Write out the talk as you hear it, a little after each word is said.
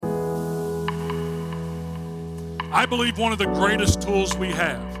I believe one of the greatest tools we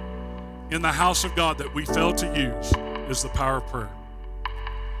have in the house of God that we fail to use is the power of prayer.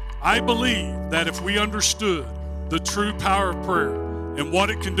 I believe that if we understood the true power of prayer and what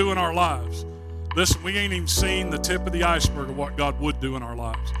it can do in our lives, listen, we ain't even seen the tip of the iceberg of what God would do in our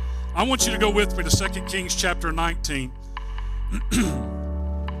lives. I want you to go with me to 2 Kings chapter 19.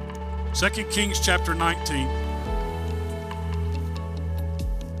 2 Kings chapter 19.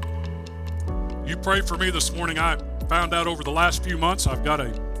 You pray for me this morning. I found out over the last few months I've got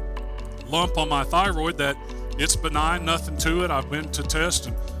a lump on my thyroid that it's benign, nothing to it. I've been to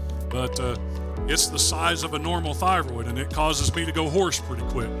test, but it's the size of a normal thyroid, and it causes me to go hoarse pretty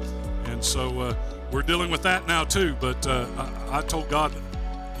quick. And so we're dealing with that now too. But I told God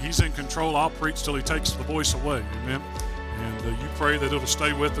He's in control. I'll preach till He takes the voice away. Amen. And you pray that it'll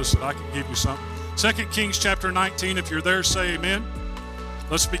stay with us, that I can give you something. 2 Kings chapter 19, if you're there, say amen.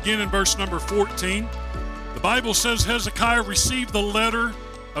 Let's begin in verse number 14. The Bible says Hezekiah received the letter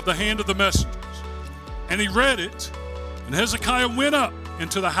of the hand of the messengers, and he read it, and Hezekiah went up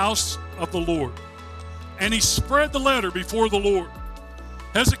into the house of the Lord, and he spread the letter before the Lord.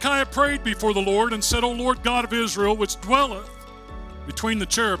 Hezekiah prayed before the Lord and said, O Lord God of Israel, which dwelleth between the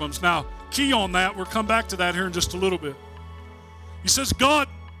cherubims. Now, key on that, we'll come back to that here in just a little bit. He says, God,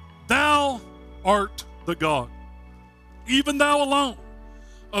 thou art the God, even thou alone,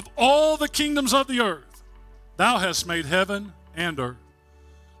 of all the kingdoms of the earth, thou hast made heaven and earth.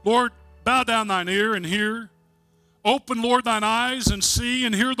 Lord, bow down thine ear and hear. Open, Lord, thine eyes and see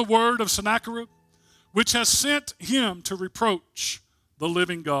and hear the word of Sennacherib, which has sent him to reproach the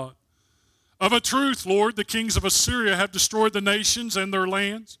living God. Of a truth, Lord, the kings of Assyria have destroyed the nations and their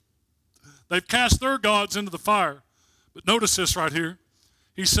lands. They've cast their gods into the fire. But notice this right here.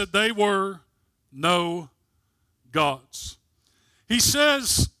 He said they were no gods. He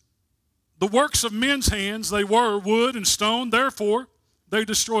says the works of men's hands, they were wood and stone, therefore they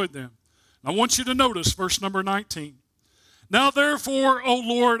destroyed them. I want you to notice verse number 19. Now therefore, O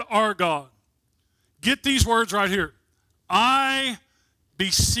Lord our God, get these words right here. I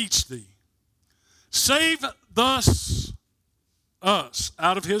beseech thee, save thus us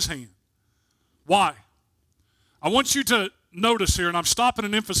out of his hand. Why? I want you to notice here, and I'm stopping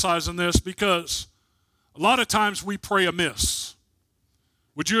and emphasizing this because a lot of times we pray amiss.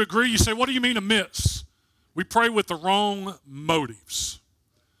 Would you agree? You say, what do you mean amiss? We pray with the wrong motives.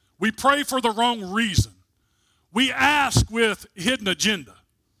 We pray for the wrong reason. We ask with hidden agenda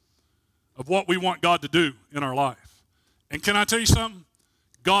of what we want God to do in our life. And can I tell you something?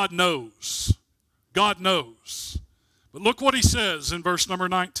 God knows. God knows. But look what he says in verse number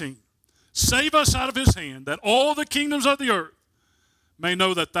 19. Save us out of his hand, that all the kingdoms of the earth may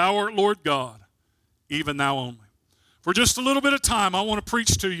know that thou art Lord God, even thou only. For just a little bit of time, I want to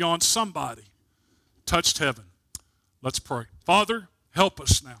preach to you on somebody touched heaven. Let's pray. Father, help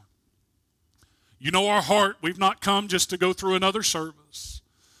us now. You know our heart. We've not come just to go through another service,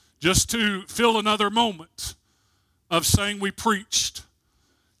 just to fill another moment of saying we preached.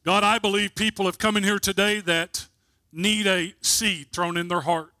 God, I believe people have come in here today that need a seed thrown in their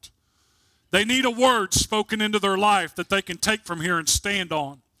heart. They need a word spoken into their life that they can take from here and stand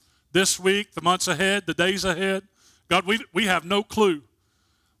on this week, the months ahead, the days ahead. God, we have no clue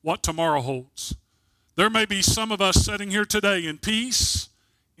what tomorrow holds. There may be some of us sitting here today in peace,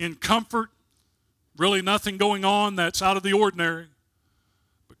 in comfort, really nothing going on that's out of the ordinary.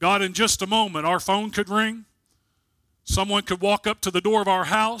 But God, in just a moment, our phone could ring. Someone could walk up to the door of our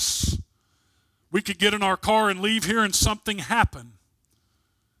house. We could get in our car and leave here and something happen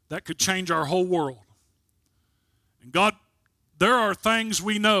that could change our whole world. And God, there are things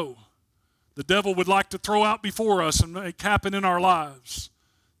we know the devil would like to throw out before us and make happen in our lives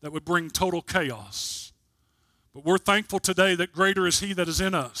that would bring total chaos. But we're thankful today that greater is he that is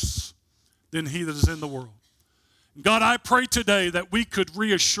in us than he that is in the world. And God, I pray today that we could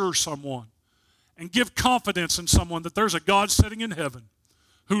reassure someone and give confidence in someone that there's a God sitting in heaven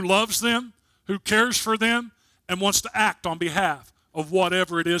who loves them, who cares for them, and wants to act on behalf of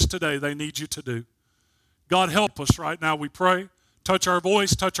whatever it is today they need you to do. God, help us right now, we pray. Touch our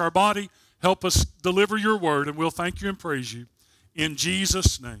voice, touch our body. Help us deliver your word, and we'll thank you and praise you. In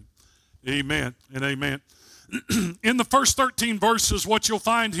Jesus' name, amen and amen. In the first 13 verses, what you'll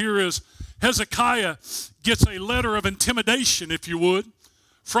find here is Hezekiah gets a letter of intimidation, if you would,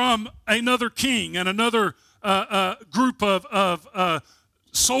 from another king and another group of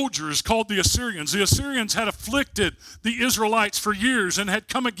soldiers called the Assyrians. The Assyrians had afflicted the Israelites for years and had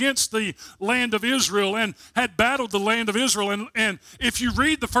come against the land of Israel and had battled the land of Israel. And if you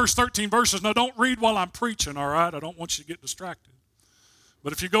read the first 13 verses, now don't read while I'm preaching, all right? I don't want you to get distracted.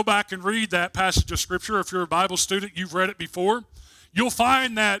 But if you go back and read that passage of Scripture, if you're a Bible student, you've read it before, you'll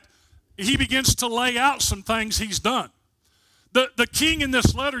find that he begins to lay out some things he's done. The king in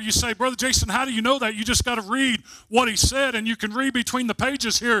this letter, you say, Brother Jason, how do you know that? You just got to read what he said, and you can read between the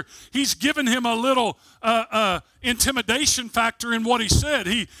pages here. He's given him a little intimidation factor in what he said.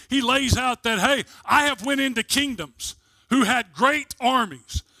 He lays out that, hey, I have went into kingdoms who had great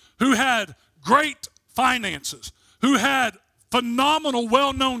armies, who had great finances, who had phenomenal,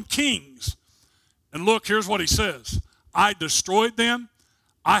 well-known kings. And look, here's what he says. I destroyed them.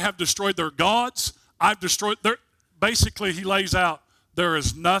 I have destroyed their gods. I've destroyed their... Basically, he lays out, there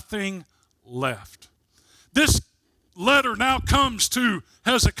is nothing left. This letter now comes to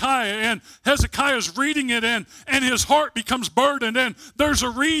Hezekiah, and Hezekiah's reading it, and his heart becomes burdened. And there's a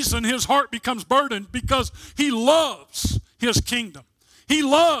reason his heart becomes burdened, because he loves his kingdom. He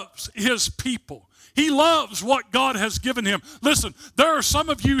loves his people. He loves what God has given him. Listen, there are some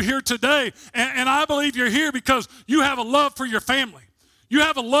of you here today, and I believe you're here because you have a love for your family. You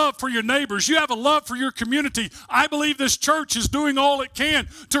have a love for your neighbors. You have a love for your community. I believe this church is doing all it can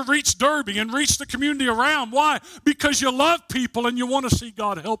to reach Derby and reach the community around. Why? Because you love people and you want to see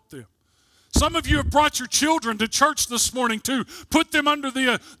God help them. Some of you have brought your children to church this morning to put them under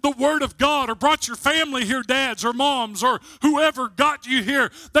the Word of God, or brought your family here, dads or moms or whoever got you here.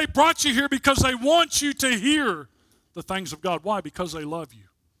 They brought you here because they want you to hear the things of God. Why? Because they love you.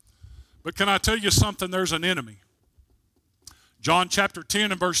 But can I tell you something? There's an enemy. John chapter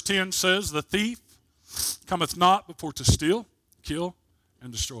 10 and verse 10 says, the thief cometh not before to steal, kill,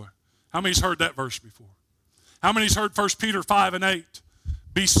 and destroy. How many's heard that verse before? How many's heard 1 Peter 5 and 8?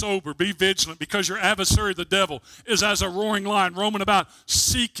 Be sober, be vigilant, because your adversary, the devil, is as a roaring lion, roaming about,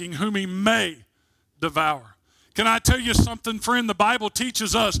 seeking whom he may devour. Can I tell you something, friend? The Bible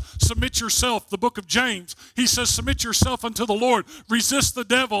teaches us, submit yourself. The book of James, he says, submit yourself unto the Lord. Resist the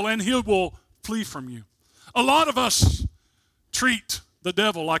devil, and he will flee from you. A lot of us treat the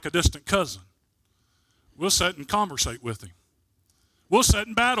devil like a distant cousin. We'll sit and conversate with him. We'll sit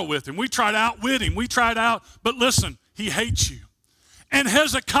and battle with him. We try to outwit him. But listen, he hates you. And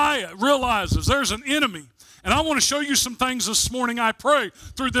Hezekiah realizes there's an enemy. And I want to show you some things this morning, I pray,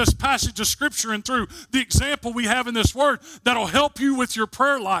 through this passage of Scripture and through the example we have in this Word that'll help you with your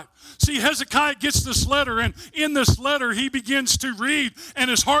prayer life. See, Hezekiah gets this letter, and in this letter he begins to read, and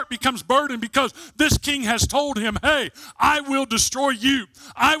his heart becomes burdened because this king has told him, hey, I will destroy you.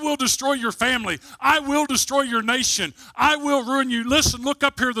 I will destroy your family. I will destroy your nation. I will ruin you. Listen, look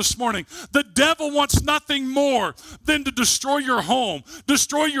up here this morning. The devil wants nothing more than to destroy your home,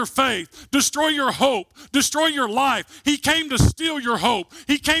 destroy your faith, destroy your hope, destroy your life. He came to steal your hope.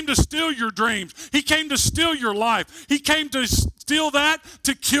 He came to steal your dreams. He came to steal your life. He came to steal that,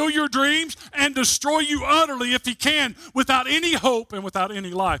 to kill your dreams and destroy you utterly if he can, without any hope and without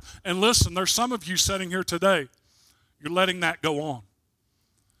any life. And listen, there's some of you sitting here today, you're letting that go on.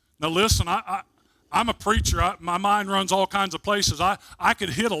 Now listen, I'm a preacher. My mind runs all kinds of places. I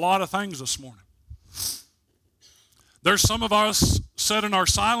could hit a lot of things this morning. There's some of us sat in our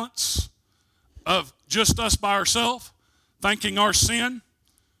silence of just us by ourselves, thinking our sin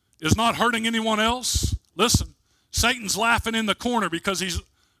is not hurting anyone else. Listen, Satan's laughing in the corner because he's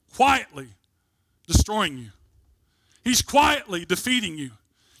quietly destroying you. He's quietly defeating you.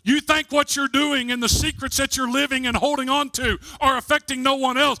 You think what you're doing and the secrets that you're living and holding on to are affecting no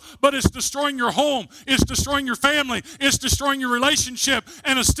one else, but it's destroying your home, it's destroying your family, it's destroying your relationship.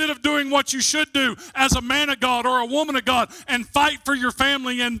 And instead of doing what you should do as a man of God or a woman of God and fight for your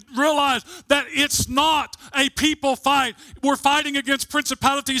family and realize that it's not a people fight, we're fighting against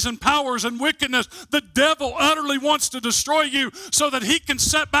principalities and powers and wickedness. The devil utterly wants to destroy you so that he can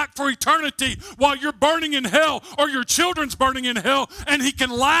set back for eternity while you're burning in hell or your children's burning in hell, and he can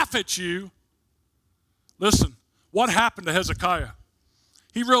laugh at you. Listen, what happened to Hezekiah?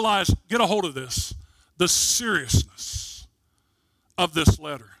 He realized, get a hold of this, the seriousness of this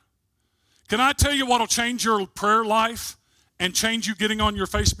letter. Can I tell you what will change your prayer life and change you getting on your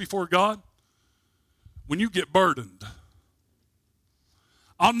face before God? When you get burdened.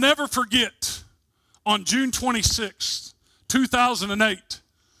 I'll never forget on June 26, 2008,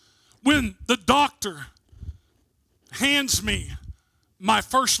 when the doctor hands me my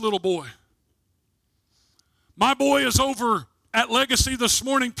first little boy. My boy is over at Legacy this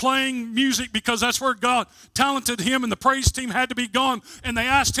morning playing music because that's where God talented him, and the praise team had to be gone, and they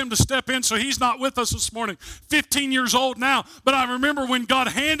asked him to step in, so he's not with us this morning. 15 years old now, but I remember when God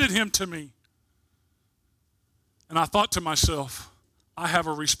handed him to me, and I thought to myself, I have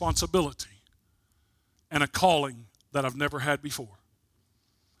a responsibility and a calling that I've never had before.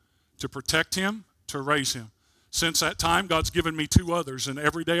 To protect him, to raise him. Since that time, God's given me 2 others, and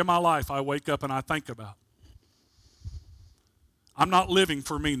every day of my life I wake up and I think about, I'm not living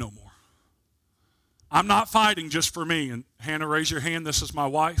for me no more. I'm not fighting just for me. And Hannah, raise your hand. This is my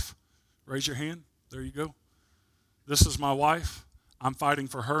wife. Raise your hand. There you go. This is my wife. I'm fighting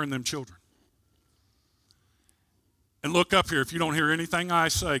for her and them children. And look up here. If you don't hear anything I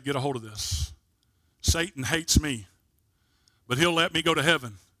say, get a hold of this. Satan hates me, but he'll let me go to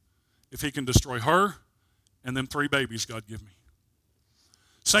heaven if he can destroy her and them 3 babies God give me.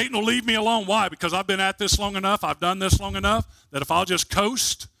 Satan will leave me alone. Why? Because I've been at this long enough, I've done this long enough, that if I'll just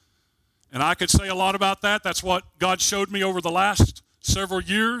coast, and I could say a lot about that, that's what God showed me over the last several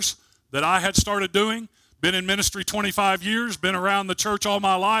years that I had started doing. Been in ministry 25 years, been around the church all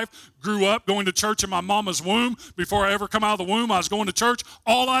my life, grew up going to church in my mama's womb. Before I ever come out of the womb, I was going to church.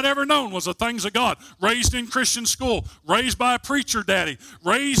 All I'd ever known was the things of God. Raised in Christian school, raised by a preacher daddy,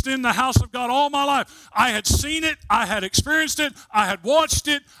 raised in the house of God all my life. I had seen it, I had experienced it, I had watched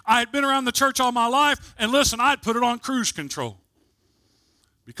it, I had been around the church all my life, and listen, I'd put it on cruise control.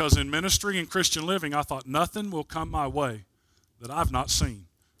 Because in ministry and Christian living, I thought nothing will come my way that I've not seen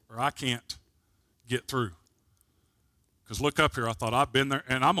or I can't get through. Because look up here, I thought I've been there,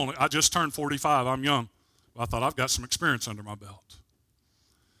 and I just turned 45, I'm young. I thought I've got some experience under my belt.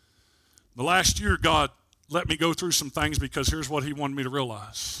 The last year, God let me go through some things because here's what he wanted me to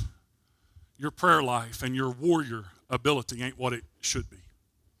realize. Your prayer life and your warrior ability ain't what it should be.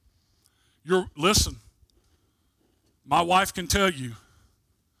 Listen, my wife can tell you,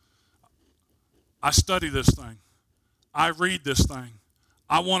 I study this thing. I read this thing.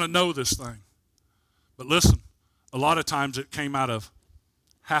 I want to know this thing. But listen, a lot of times it came out of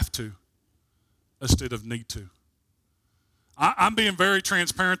have to instead of need to. I'm being very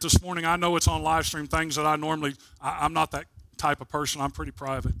transparent this morning. I know it's on live stream, things that I'm not that type of person. I'm pretty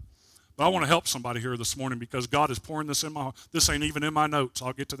private. But I want to help somebody here this morning because God is pouring this in my heart. This ain't even in my notes.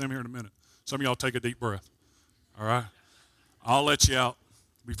 I'll get to them here in a minute. Some of y'all take a deep breath. All right? I'll let you out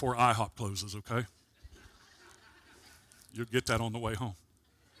before IHOP closes, okay? You'll get that on the way home.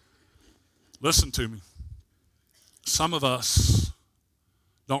 Listen to me. Some of us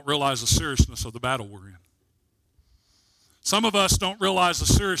don't realize the seriousness of the battle we're in. Some of us don't realize the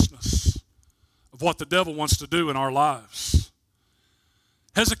seriousness of what the devil wants to do in our lives.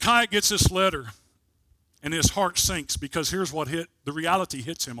 Hezekiah gets this letter, and his heart sinks because here's what the reality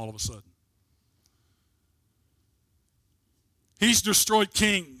hits him all of a sudden. He's destroyed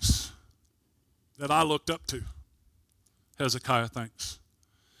kings that I looked up to, Hezekiah thinks.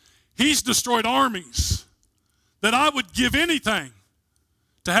 He's destroyed armies that I would give anything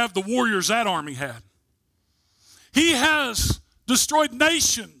to have the warriors that army had. He has destroyed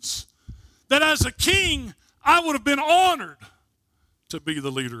nations that as a king I would have been honored to be the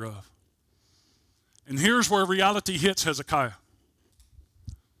leader of. And here's where reality hits Hezekiah.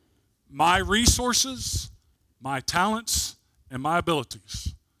 My resources, my talents, and my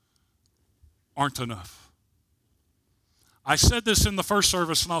abilities aren't enough. I said this in the first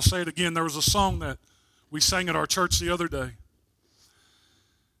service, and I'll say it again. There was a song that we sang at our church the other day.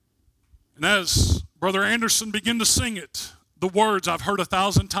 And as Brother Anderson began to sing it, the words I've heard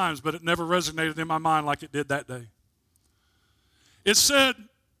 1,000 times, but it never resonated in my mind like it did that day. It said,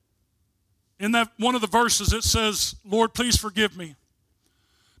 in that one of the verses, it says, Lord, please forgive me,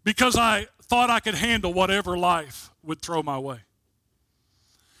 because I thought I could handle whatever life would throw my way.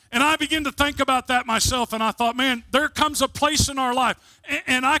 And I began to think about that myself, and I thought, man, there comes a place in our life,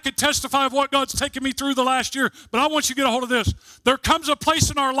 and I could testify of what God's taken me through the last year, but I want you to get a hold of this. There comes a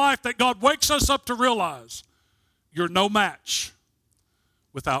place in our life that God wakes us up to realize you're no match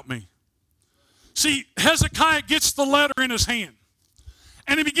without me. See, Hezekiah gets the letter in his hand,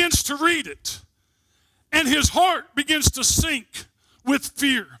 and he begins to read it, and his heart begins to sink with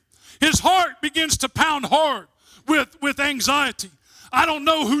fear. His heart begins to pound hard with anxiety. I don't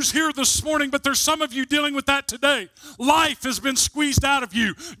know who's here this morning, but there's some of you dealing with that today. Life has been squeezed out of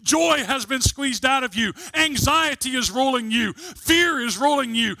you. Joy has been squeezed out of you. Anxiety is ruling you. Fear is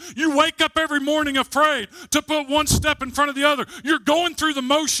ruling you. You wake up every morning afraid to put one step in front of the other. You're going through the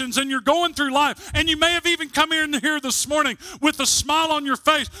motions and you're going through life. And you may have even come in here this morning with a smile on your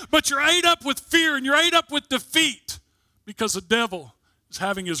face, but you're ate up with fear and you're ate up with defeat because the devil is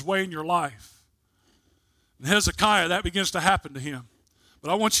having his way in your life. And Hezekiah, that begins to happen to him. But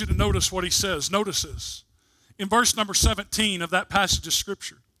I want you to notice what he says. Notice this. In verse number 17 of that passage of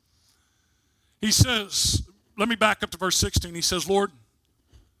Scripture, he says, let me back up to verse 16. He says, Lord,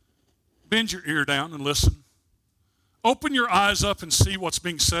 bend your ear down and listen. Open your eyes up and see what's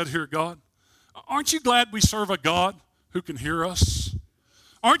being said here, God. Aren't you glad we serve a God who can hear us?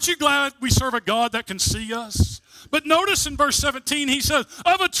 Aren't you glad we serve a God that can see us? But notice in verse 17, he says,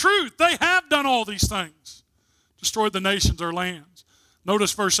 of a truth, they have done all these things. Destroyed the nations or lands.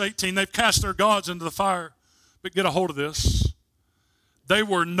 Notice verse 18, they've cast their gods into the fire. But get a hold of this. They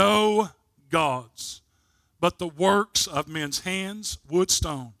were no gods, but the works of men's hands, wood,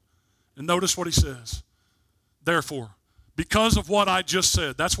 stone. And notice what he says. Therefore, because of what I just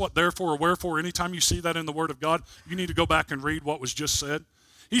said, that's what therefore or wherefore, anytime you see that in the Word of God, you need to go back and read what was just said.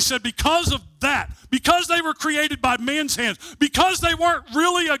 He said, because of that, because they were created by men's hands, because they weren't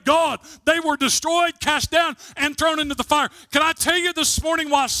really a God, they were destroyed, cast down, and thrown into the fire. Can I tell you this morning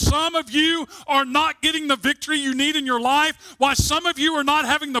why some of you are not getting the victory you need in your life? Why some of you are not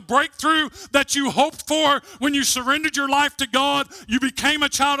having the breakthrough that you hoped for when you surrendered your life to God, you became a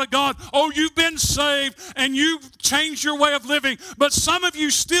child of God. Oh, you've been saved and you've changed your way of living, but some of you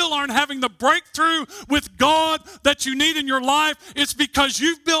still aren't having the breakthrough with God that you need in your life. It's because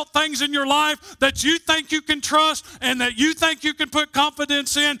you've built things in your life that you think you can trust and that you think you can put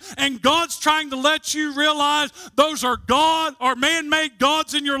confidence in, and God's trying to let you realize those are God or man-made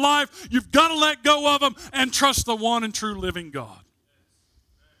gods in your life. You've got to let go of them and trust the one and true living God.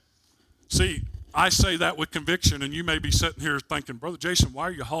 See, I say that with conviction, and you may be sitting here thinking, Brother Jason, why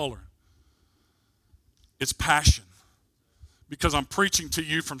are you hollering? It's passion, because I'm preaching to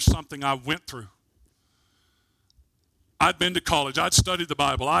you from something I went through. I'd been to college. I'd studied the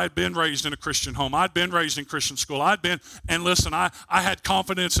Bible. I had been raised in a Christian home. I'd been raised in Christian school. And listen, I had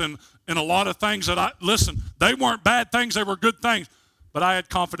confidence in a lot of things they weren't bad things, they were good things. But I had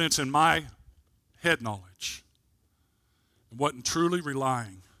confidence in my head knowledge and wasn't truly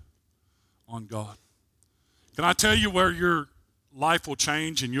relying on God. Can I tell you where your life will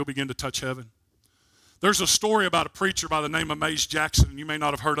change and you'll begin to touch heaven? There's a story about a preacher by the name of Mays Jackson, and you may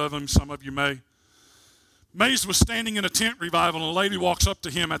not have heard of him. Some of you may. Mays was standing in a tent revival, and a lady walks up to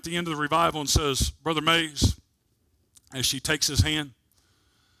him at the end of the revival and says, Brother Mays, as she takes his hand,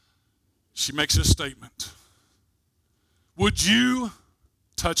 she makes this statement. Would you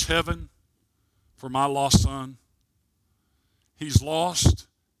touch heaven for my lost son? He's lost,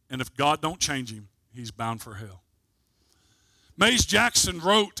 and if God don't change him, he's bound for hell. Mays Jackson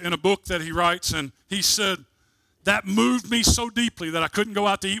wrote in a book that he writes, and he said, that moved me so deeply that I couldn't go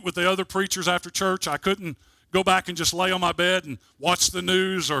out to eat with the other preachers after church. I couldn't go back and just lay on my bed and watch the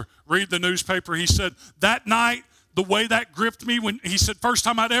news or read the newspaper. He said, that night, the way that gripped me, when he said, first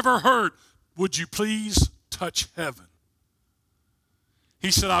time I'd ever heard, would you please touch heaven?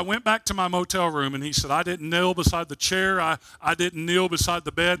 He said, I went back to my motel room, and he said, I didn't kneel beside the chair. I didn't kneel beside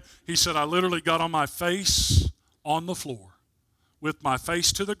the bed. He said, I literally got on my face on the floor with my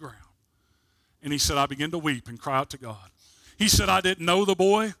face to the ground. And he said, I began to weep and cry out to God. He said, I didn't know the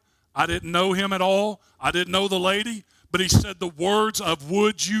boy. I didn't know him at all. I didn't know the lady. But he said the words of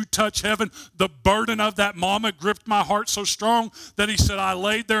would you touch heaven, the burden of that mama gripped my heart so strong that he said, I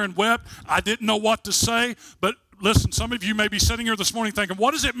laid there and wept. I didn't know what to say. But listen, some of you may be sitting here this morning thinking,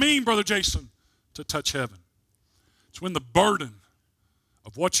 what does it mean, Brother Jason, to touch heaven? It's when the burden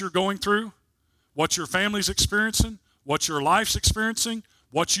of what you're going through, what your family's experiencing, what your life's experiencing,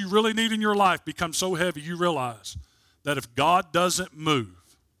 what you really need in your life becomes so heavy you realize that if God doesn't move,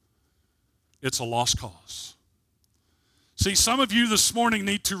 it's a lost cause. See, some of you this morning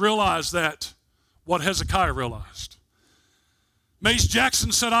need to realize that what Hezekiah realized. Mace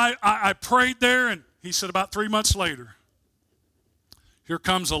Jackson said, I prayed there, and he said about 3 months later, here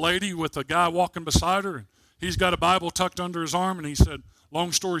comes a lady with a guy walking beside her, and he's got a Bible tucked under his arm, and he said,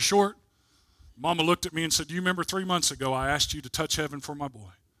 long story short, Mama looked at me and said, do you remember 3 months ago I asked you to touch heaven for my boy?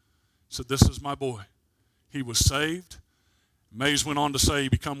 I said, this is my boy. He was saved. Mays went on to say he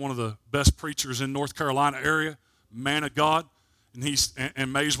became one of the best preachers in North Carolina area, man of God.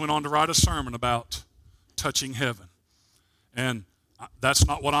 And Mays went on to write a sermon about touching heaven. And that's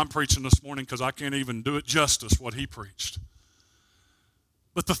not what I'm preaching this morning because I can't even do it justice what he preached.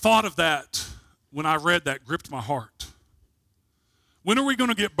 But the thought of that, when I read that, gripped my heart. When are we going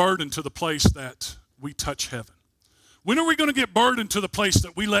to get burdened to the place that we touch heaven? When are we going to get burdened to the place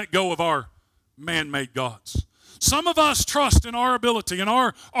that we let go of our man-made gods? Some of us trust in our ability and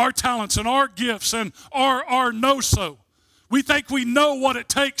our talents and our gifts and our know-so. We think we know what it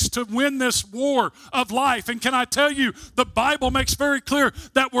takes to win this war of life. And can I tell you, the Bible makes very clear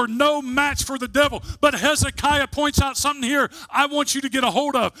that we're no match for the devil. But Hezekiah points out something here I want you to get a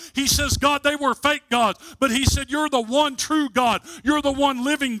hold of. He says, God, they were fake gods. But he said, you're the one true God. You're the one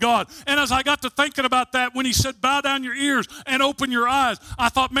living God. And as I got to thinking about that, when he said, bow down your ears and open your eyes, I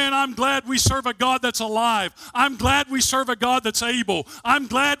thought, man, I'm glad we serve a God that's alive. I'm glad we serve a God that's able. I'm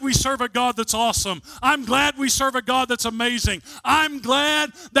glad we serve a God that's awesome. I'm glad we serve a God that's amazing. amazing. I'm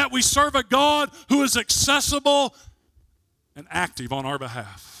glad that we serve a God who is accessible and active on our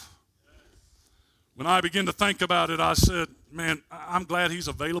behalf. When I began to think about it, I said, man, I'm glad he's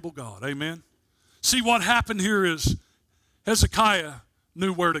available God. Amen. See, what happened here is Hezekiah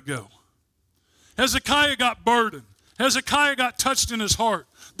knew where to go. Hezekiah got burdened. Hezekiah got touched in his heart.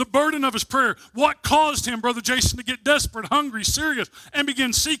 The burden of his prayer. What caused him, Brother Jason, to get desperate, hungry, serious, and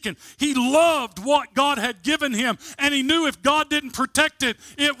begin seeking? He loved what God had given him, and he knew if God didn't protect it,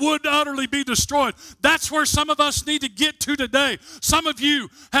 it would utterly be destroyed. That's where some of us need to get to today. Some of you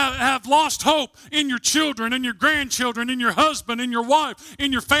have lost hope in your children, in your grandchildren, in your husband, in your wife,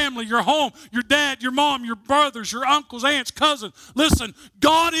 in your family, your home, your dad, your mom, your brothers, your uncles, aunts, cousins. Listen,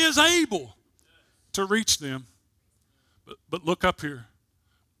 God is able to reach them. But look up here.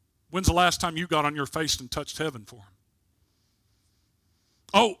 When's the last time you got on your face and touched heaven for him?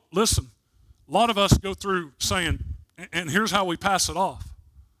 Oh, listen. A lot of us go through saying, and here's how we pass it off.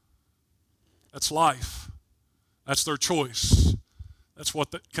 That's life. That's their choice. That's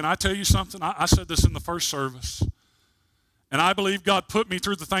what. Can I tell you something? I said this in the first service. And I believe God put me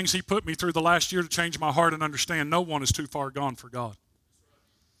through the things he put me through the last year to change my heart and understand no one is too far gone for God.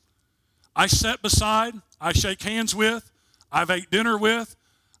 I sit beside, I shake hands with, I've ate dinner with.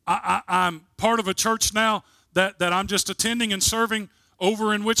 I'm part of a church now that I'm just attending and serving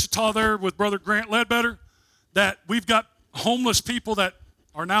over in Wichita there with Brother Grant Ledbetter, that we've got homeless people that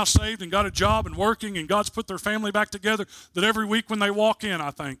are now saved and got a job and working, and God's put their family back together, that every week when they walk in,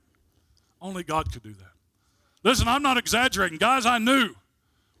 I think, only God could do that. Listen, I'm not exaggerating. Guys I knew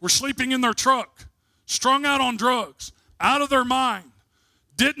were sleeping in their truck, strung out on drugs, out of their mind,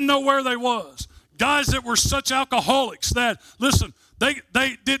 didn't know where they was. Guys that were such alcoholics that, listen,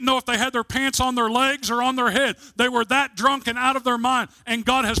 they didn't know if they had their pants on their legs or on their head. They were that drunk and out of their mind. And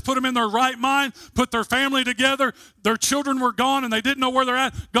God has put them in their right mind, put their family together. Their children were gone and they didn't know where they're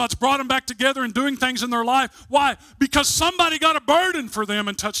at. God's brought them back together and doing things in their life. Why? Because somebody got a burden for them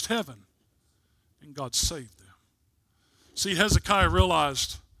and touched heaven. And God saved them. See, Hezekiah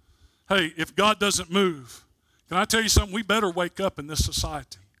realized, hey, if God doesn't move, can I tell you something? We better wake up in this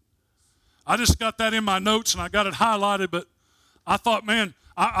society. I just got that in my notes and I got it highlighted, but I thought, man,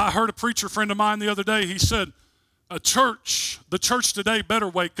 I heard a preacher friend of mine the other day. He said, the church today better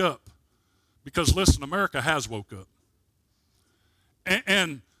wake up. Because listen, America has woke up.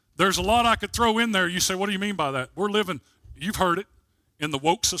 And there's a lot I could throw in there. You say, what do you mean by that? We're living, you've heard it, in the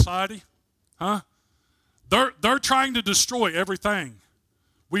woke society. Huh? They're trying to destroy everything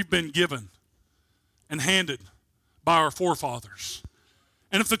we've been given and handed by our forefathers.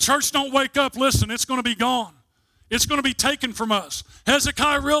 And if the church don't wake up, listen, it's going to be gone. It's going to be taken from us.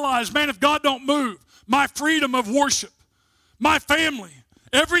 Hezekiah realized, man, if God don't move, my freedom of worship, my family,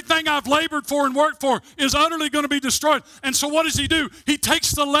 everything I've labored for and worked for is utterly going to be destroyed. And so what does he do? He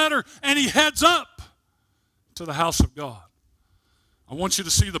takes the letter and he heads up to the house of God. I want you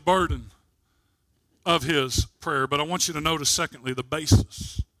to see the burden of his prayer, but I want you to notice, secondly, the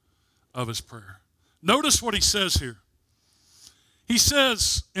basis of his prayer. Notice what he says here. He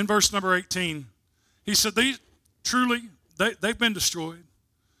says in verse number 18, he said, they've been destroyed.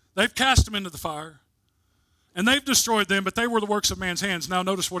 They've cast them into the fire, and they've destroyed them, but they were the works of man's hands. Now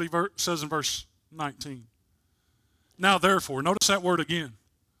notice what he says in verse 19. Now therefore, notice that word again.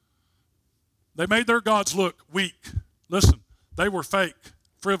 They made their gods look weak. Listen, they were fake,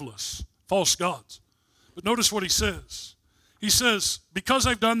 frivolous, false gods. But notice what he says. He says, because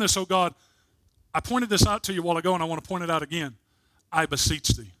they've done this, O God, I pointed this out to you a while ago, and I want to point it out again. I beseech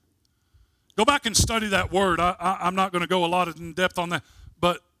thee. Go back and study that word. I'm not going to go a lot in depth on that,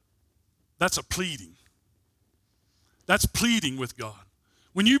 but that's a pleading. That's pleading with God.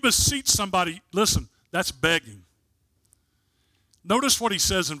 When you beseech somebody, listen, that's begging. Notice what he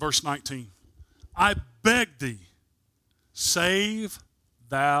says in verse 19. I beg thee, save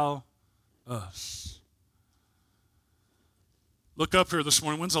thou us. Look up here this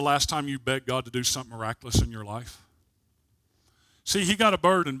morning. When's the last time you begged God to do something miraculous in your life? See, he got a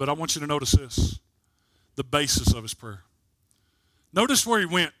burden, but I want you to notice this, the basis of his prayer. Notice where he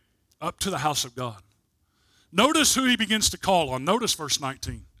went, up to the house of God. Notice who he begins to call on. Notice verse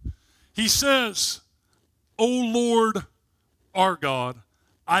 19. He says, O Lord, our God,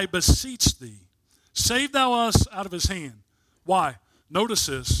 I beseech thee, save thou us out of his hand. Why? Notice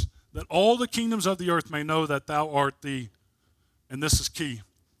this, that all the kingdoms of the earth may know that thou art the, and this is key,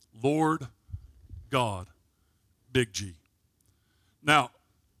 Lord God, big G. Now,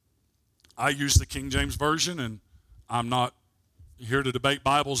 I use the King James Version, and I'm not here to debate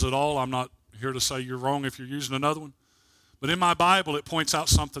Bibles at all. I'm not here to say you're wrong if you're using another one. But in my Bible, it points out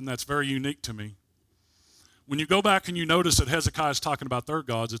something that's very unique to me. When you go back and you notice that Hezekiah is talking about their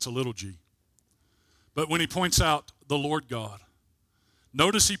gods, it's a little g. But when he points out the Lord God,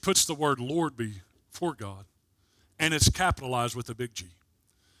 notice he puts the word Lord before God, and it's capitalized with a big G.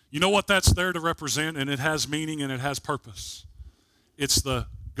 You know what that's there to represent, and it has meaning and it has purpose. It's the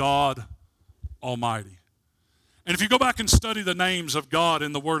God Almighty. And if you go back and study the names of God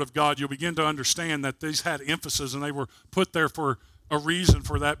in the Word of God, you'll begin to understand that these had emphasis, and they were put there for a reason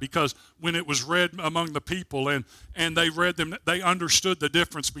for that, because when it was read among the people and they read them, they understood the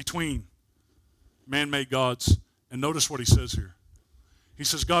difference between man-made gods. And notice what he says here. He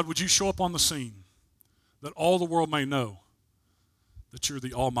says, God, would you show up on the scene that all the world may know that you're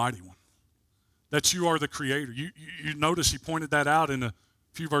the Almighty One, that you are the Creator. You notice he pointed that out in a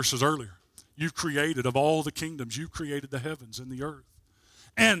few verses earlier. You've created, of all the kingdoms, you created the heavens and the earth.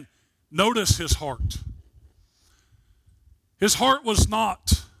 And notice his heart. His heart was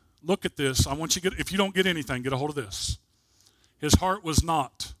not, look at this, I want you to get, if you don't get anything, get a hold of this. His heart was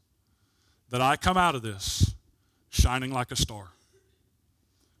not that I come out of this shining like a star.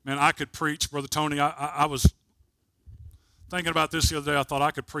 Man, I could preach, Brother Tony, I was thinking about this the other day. I thought I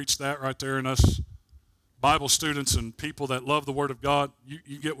could preach that right there, and us Bible students and people that love the Word of God,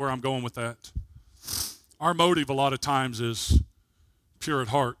 you get where I'm going with that. Our motive a lot of times is pure at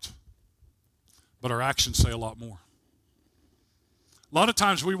heart, but our actions say a lot more. A lot of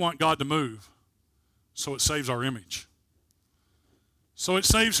times we want God to move, so it saves our image. So it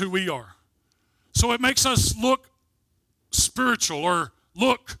saves who we are. So it makes us look spiritual or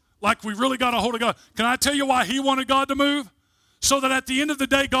look like we really got a hold of God. Can I tell you why he wanted God to move? So that at the end of the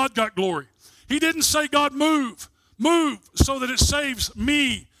day, God got glory. He didn't say, God, move so that it saves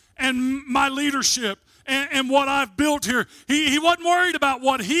me and my leadership and what I've built here. He wasn't worried about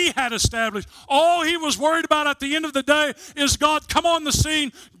what he had established. All he was worried about at the end of the day is God come on the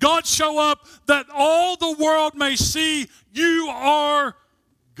scene, God show up, that all the world may see you are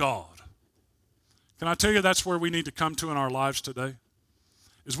God. Can I tell you that's where we need to come to in our lives today?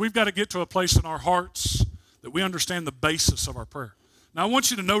 Is we've got to get to a place in our hearts that we understand the basis of our prayer. Now I want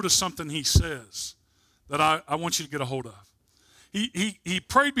you to notice something he says that I want you to get a hold of. He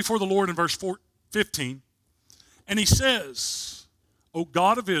prayed before the Lord in verse 15, and he says, O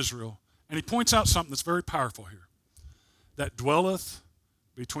God of Israel, and he points out something that's very powerful here, that dwelleth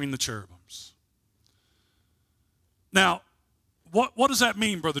between the cherubims. Now, what does that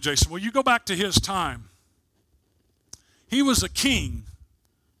mean, Brother Jason? Well, you go back to his time. He was a king,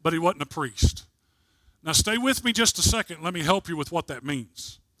 but he wasn't a priest. Now, stay with me just a second. Let me help you with what that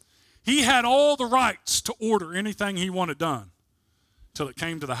means. He had all the rights to order anything he wanted done till it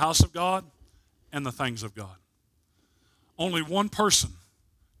came to the house of God and the things of God. Only one person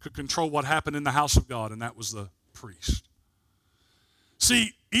could control what happened in the house of God, and that was the priest.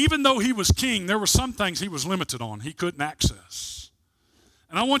 See, even though he was king, there were some things he was limited on. He couldn't access.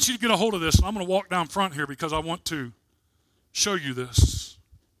 And I want you to get a hold of this, and I'm going to walk down front here because I want to show you this.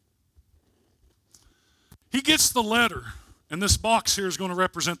 He gets the letter, and this box here is going to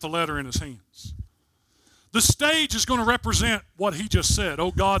represent the letter in his hands. The stage is going to represent what he just said,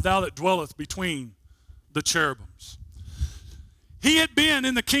 O God, thou that dwelleth between the cherubims. He had been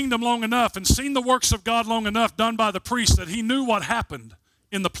in the kingdom long enough and seen the works of God long enough done by the priests that he knew what happened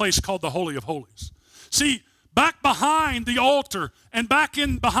in the place called the Holy of Holies. See, back behind the altar and back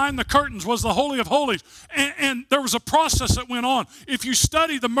in behind the curtains was the Holy of Holies. And there was a process that went on. If you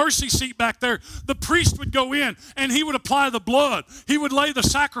study the mercy seat back there, the priest would go in and he would apply the blood. He would lay the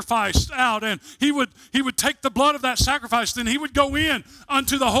sacrifice out and he would take the blood of that sacrifice. Then he would go in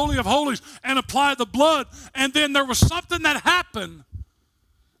unto the Holy of Holies and apply the blood. And then there was something that happened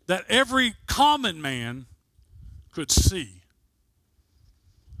that every common man could see.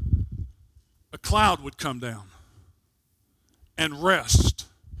 A cloud would come down and rest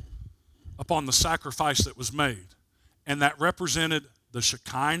upon the sacrifice that was made. And that represented the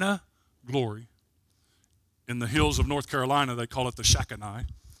Shekinah glory. In the hills of North Carolina, they call it the Shekinah.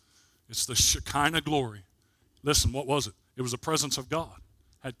 It's the Shekinah glory. Listen, what was it? It was the presence of God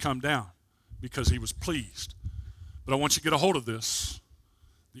had come down because he was pleased. But I want you to get a hold of this.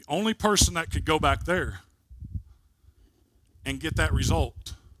 The only person that could go back there and get that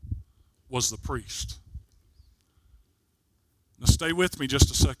result was the priest. Now stay with me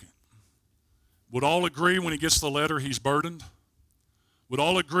just a second. Would all agree when he gets the letter he's burdened? Would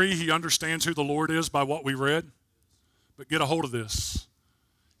all agree he understands who the Lord is by what we read? But get a hold of this.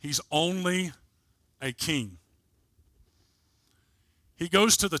 He's only a king. He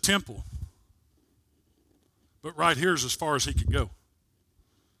goes to the temple, but right here's as far as he could go.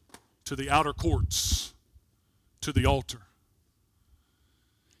 To the outer courts, to the altar.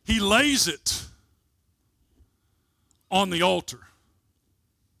 He lays it on the altar.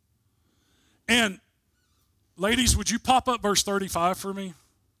 And ladies, would you pop up verse 35 for me?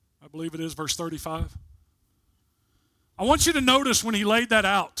 I believe it is verse 35. I want you to notice when he laid that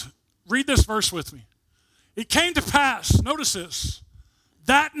out. Read this verse with me. It came to pass, notice this,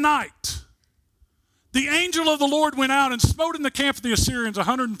 that night the angel of the Lord went out and smote in the camp of the Assyrians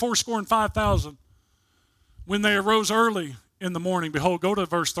 185,000. When they arose early in the morning, behold, go to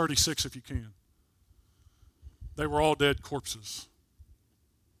verse 36 if you can. They were all dead corpses.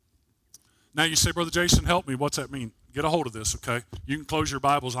 Now you say, Brother Jason, help me. What's that mean? Get a hold of this, okay? You can close your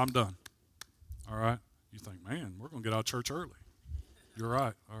Bibles. I'm done. All right? You think, man, we're going to get out of church early. You're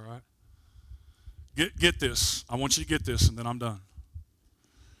right. All right. Get this. I want you to get this, and then I'm done.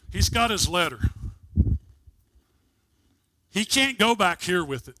 He's got his letter. He can't go back here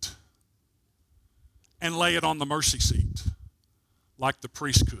with it and lay it on the mercy seat like the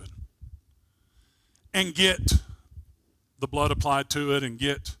priest could and get the blood applied to it and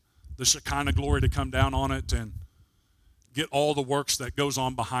get the Shekinah glory to come down on it and get all the works that goes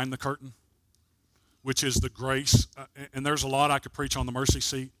on behind the curtain, which is the grace. And there's a lot I could preach on the mercy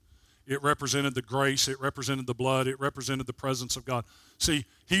seat. It represented the grace. It represented the blood. It represented the presence of God. See,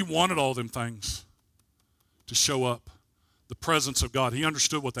 he wanted all them things to show up. The presence of God. He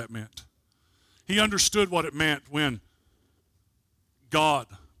understood what that meant. He understood what it meant when God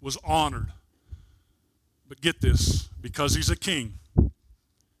was honored. But get this, because he's a king,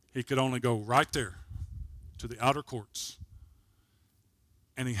 he could only go right there to the outer courts,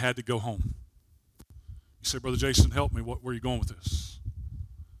 and he had to go home. You say, Brother Jason, help me. Where are you going with this?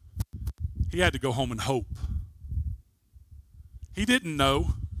 He had to go home in hope. He didn't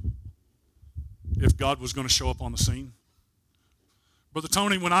know if God was going to show up on the scene. Brother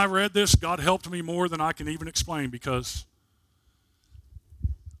Tony, when I read this, God helped me more than I can even explain, because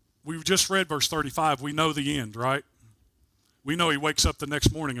we've just read verse 35. We know the end, right? We know he wakes up the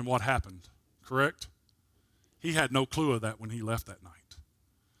next morning and what happened, correct? He had no clue of that when he left that night.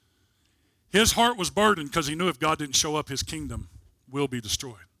 His heart was burdened because he knew if God didn't show up, his kingdom will be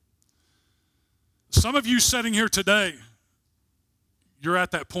destroyed. Some of you sitting here today, you're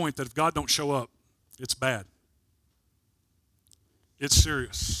at that point that if God don't show up, it's bad. It's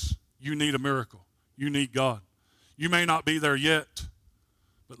serious. You need a miracle. You need God. You may not be there yet,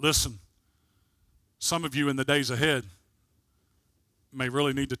 but listen, some of you in the days ahead may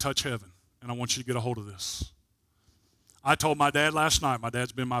really need to touch heaven, and I want you to get a hold of this. I told my dad last night, my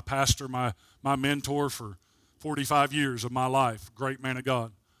dad's been my pastor, my mentor for 45 years of my life, great man of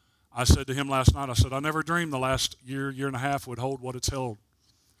God. I said to him last night, I said, I never dreamed the last year and a half would hold what it's held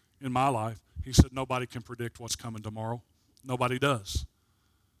in my life. He said, nobody can predict what's coming tomorrow. Nobody does.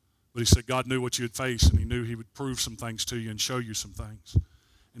 But he said God knew what you'd face, and he knew he would prove some things to you and show you some things.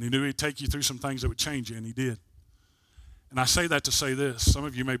 And he knew he'd take you through some things that would change you, and he did. And I say that to say this. Some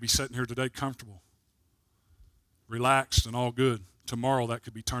of you may be sitting here today comfortable, relaxed, and all good. Tomorrow that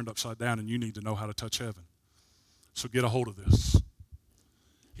could be turned upside down, and you need to know how to touch heaven. So get a hold of this.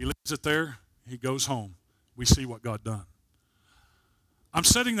 He leaves it there. He goes home. We see what God done. I'm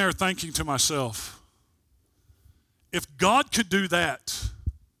sitting there thinking to myself, if God could do that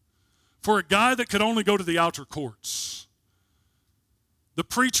for a guy that could only go to the outer courts, the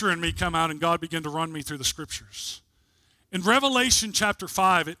preacher and me come out and God began to run me through the scriptures. In Revelation chapter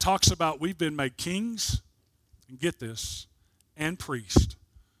 5, it talks about we've been made kings, and get this, and priests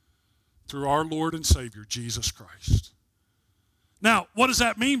through our Lord and Savior, Jesus Christ. Now, what does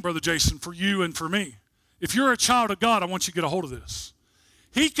that mean, Brother Jason, for you and for me? If you're a child of God, I want you to get a hold of this.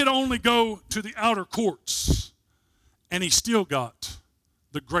 He could only go to the outer courts, and he still got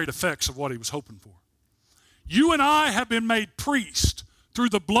the great effects of what he was hoping for. You and I have been made priests through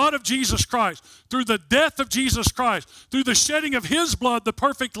the blood of Jesus Christ, through the death of Jesus Christ, through the shedding of his blood, the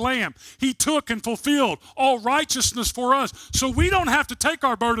perfect lamb. He took and fulfilled all righteousness for us. So we don't have to take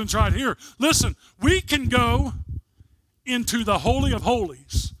our burdens right here. Listen, we can go into the Holy of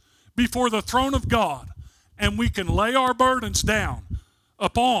Holies before the throne of God, and we can lay our burdens down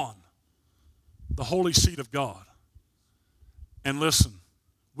upon the holy seat of God. And listen,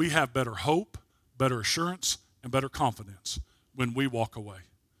 we have better hope, better assurance, and better confidence when we walk away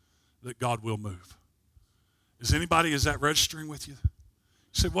that God will move. Is that registering with you? You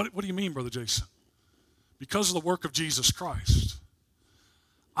say, what do you mean, Brother Jason? Because of the work of Jesus Christ,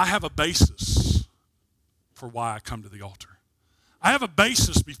 I have a basis for why I come to the altar. I have a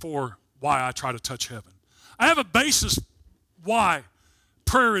basis before why I try to touch heaven. I have a basis why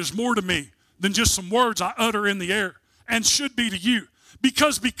prayer is more to me than just some words I utter in the air, and should be to you.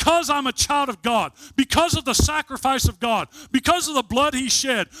 Because I'm a child of God, because of the sacrifice of God, because of the blood he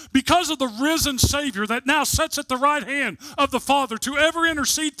shed, because of the risen Savior that now sits at the right hand of the Father to ever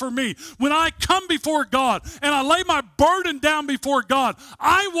intercede for me, when I come before God and I lay my burden down before God,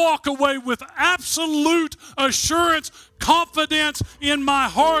 I walk away with absolute assurance, confidence in my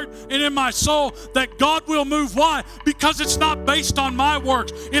heart and in my soul that God will move. Why? Because it's not based on my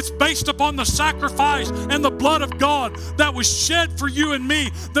works. It's based upon the sacrifice and the blood of God that was shed for you and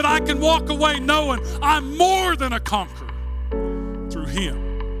me, that I can walk away knowing I'm more than a conqueror through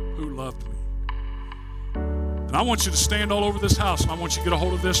him who loved me. And I want you to stand all over this house, and I want you to get a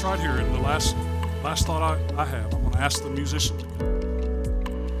hold of this right here. And the last thought I have, I'm going to ask the musicians.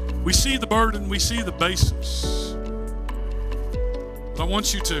 We see the burden, we see the basis. But I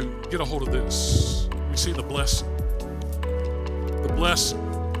want you to get a hold of this. We see the blessing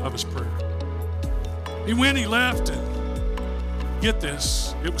of his prayer. He went, he left, and get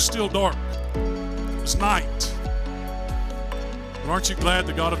this, it was still dark. It was night. But aren't you glad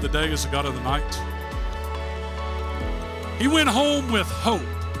the God of the day is the God of the night? He went home with hope,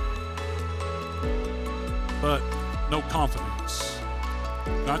 but no confidence.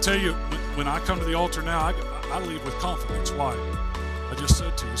 And I tell you, when I come to the altar now, I leave with confidence. Why? I just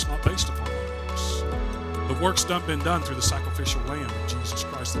said to you, it's not based upon my works. The work's been done through the sacrificial lamb of Jesus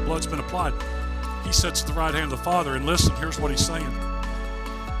Christ. The blood's been applied. He sits at the right hand of the Father, and listen, here's what he's saying.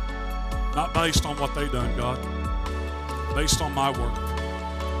 Not based on what they've done, God. Based on my work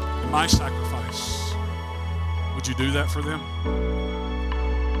and my sacrifice. Would you do that for them?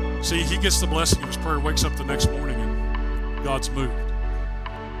 See, he gets the blessing of his prayer, wakes up the next morning, and God's moved.